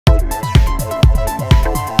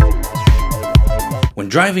When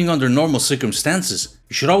driving under normal circumstances,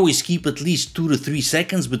 you should always keep at least 2 to 3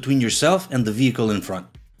 seconds between yourself and the vehicle in front.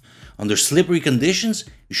 Under slippery conditions,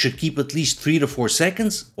 you should keep at least 3 to 4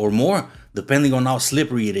 seconds or more, depending on how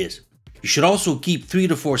slippery it is. You should also keep 3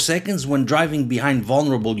 to 4 seconds when driving behind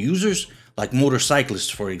vulnerable users, like motorcyclists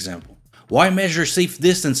for example. Why measure safe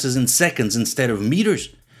distances in seconds instead of meters?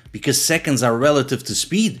 Because seconds are relative to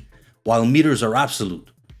speed, while meters are absolute.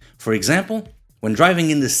 For example, when driving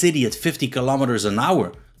in the city at 50 kilometers an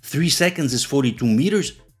hour, 3 seconds is 42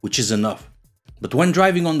 meters, which is enough. But when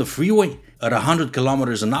driving on the freeway at 100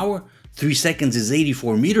 kilometers an hour, 3 seconds is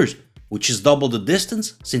 84 meters, which is double the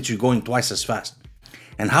distance since you're going twice as fast.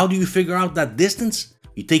 And how do you figure out that distance?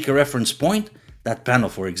 You take a reference point, that panel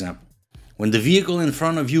for example. When the vehicle in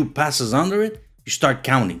front of you passes under it, you start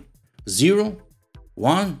counting. 0,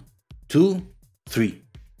 1, 2, 3.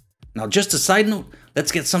 Now just a side note,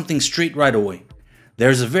 let's get something straight right away.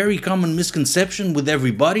 There's a very common misconception with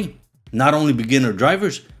everybody, not only beginner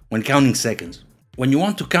drivers, when counting seconds. When you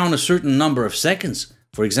want to count a certain number of seconds,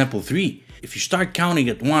 for example 3, if you start counting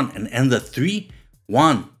at 1 and end at 3,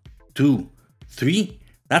 1, 2, 3,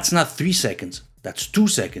 that's not 3 seconds, that's 2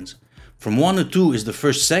 seconds. From 1 to 2 is the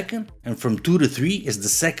first second, and from 2 to 3 is the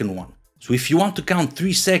second one. So if you want to count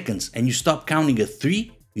 3 seconds and you stop counting at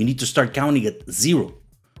 3, you need to start counting at 0.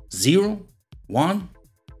 0, 1,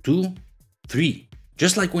 2, 3.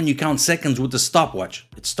 Just like when you count seconds with a stopwatch,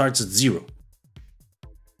 it starts at 0.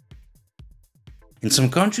 In some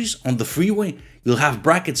countries, on the freeway, you'll have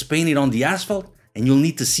brackets painted on the asphalt and you'll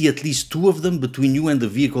need to see at least 2 of them between you and the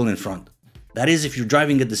vehicle in front. That is if you're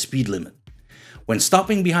driving at the speed limit. When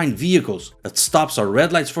stopping behind vehicles at stops or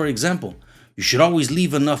red lights for example, you should always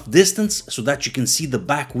leave enough distance so that you can see the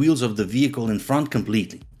back wheels of the vehicle in front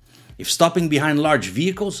completely. If stopping behind large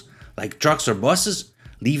vehicles, like trucks or buses,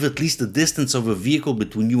 leave at least the distance of a vehicle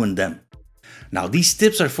between you and them. Now these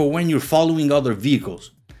tips are for when you're following other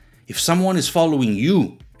vehicles. If someone is following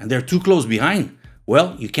you and they're too close behind,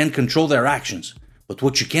 well, you can't control their actions. But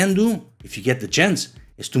what you can do, if you get the chance,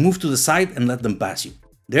 is to move to the side and let them pass you.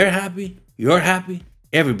 They're happy, you're happy,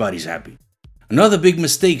 everybody's happy. Another big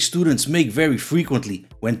mistake students make very frequently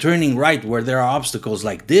when turning right where there are obstacles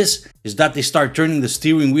like this is that they start turning the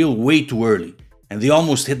steering wheel way too early and they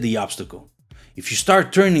almost hit the obstacle. If you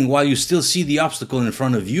start turning while you still see the obstacle in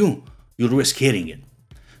front of you, you'll risk hitting it.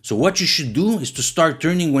 So what you should do is to start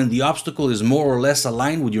turning when the obstacle is more or less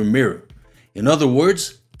aligned with your mirror. In other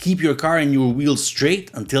words, keep your car and your wheels straight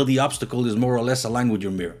until the obstacle is more or less aligned with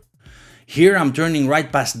your mirror. Here I'm turning right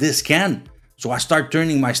past this can, so I start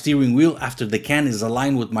turning my steering wheel after the can is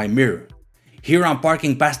aligned with my mirror. Here I'm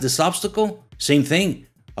parking past this obstacle, same thing,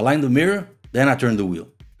 align the mirror, then I turn the wheel.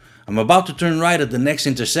 I'm about to turn right at the next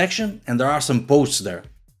intersection and there are some posts there.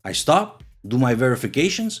 I stop, do my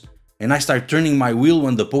verifications, and I start turning my wheel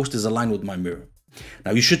when the post is aligned with my mirror.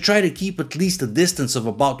 Now you should try to keep at least a distance of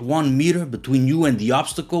about 1 meter between you and the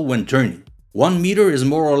obstacle when turning. 1 meter is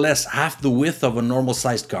more or less half the width of a normal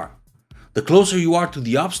sized car. The closer you are to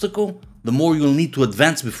the obstacle, the more you'll need to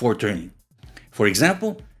advance before turning. For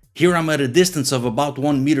example, here I'm at a distance of about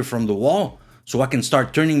 1 meter from the wall, so I can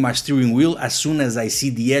start turning my steering wheel as soon as I see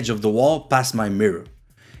the edge of the wall past my mirror.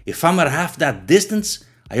 If I'm at half that distance,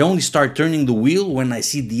 I only start turning the wheel when I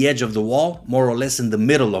see the edge of the wall more or less in the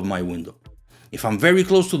middle of my window. If I'm very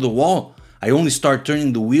close to the wall, I only start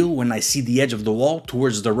turning the wheel when I see the edge of the wall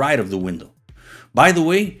towards the right of the window. By the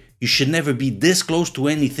way, you should never be this close to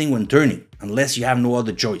anything when turning, unless you have no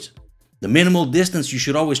other choice. The minimal distance you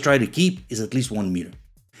should always try to keep is at least 1 meter.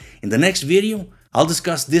 In the next video, I'll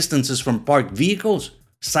discuss distances from parked vehicles,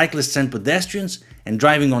 cyclists and pedestrians, and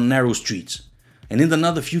driving on narrow streets. And in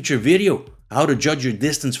another future video, how to judge your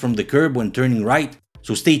distance from the curb when turning right.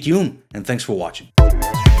 So stay tuned and thanks for watching.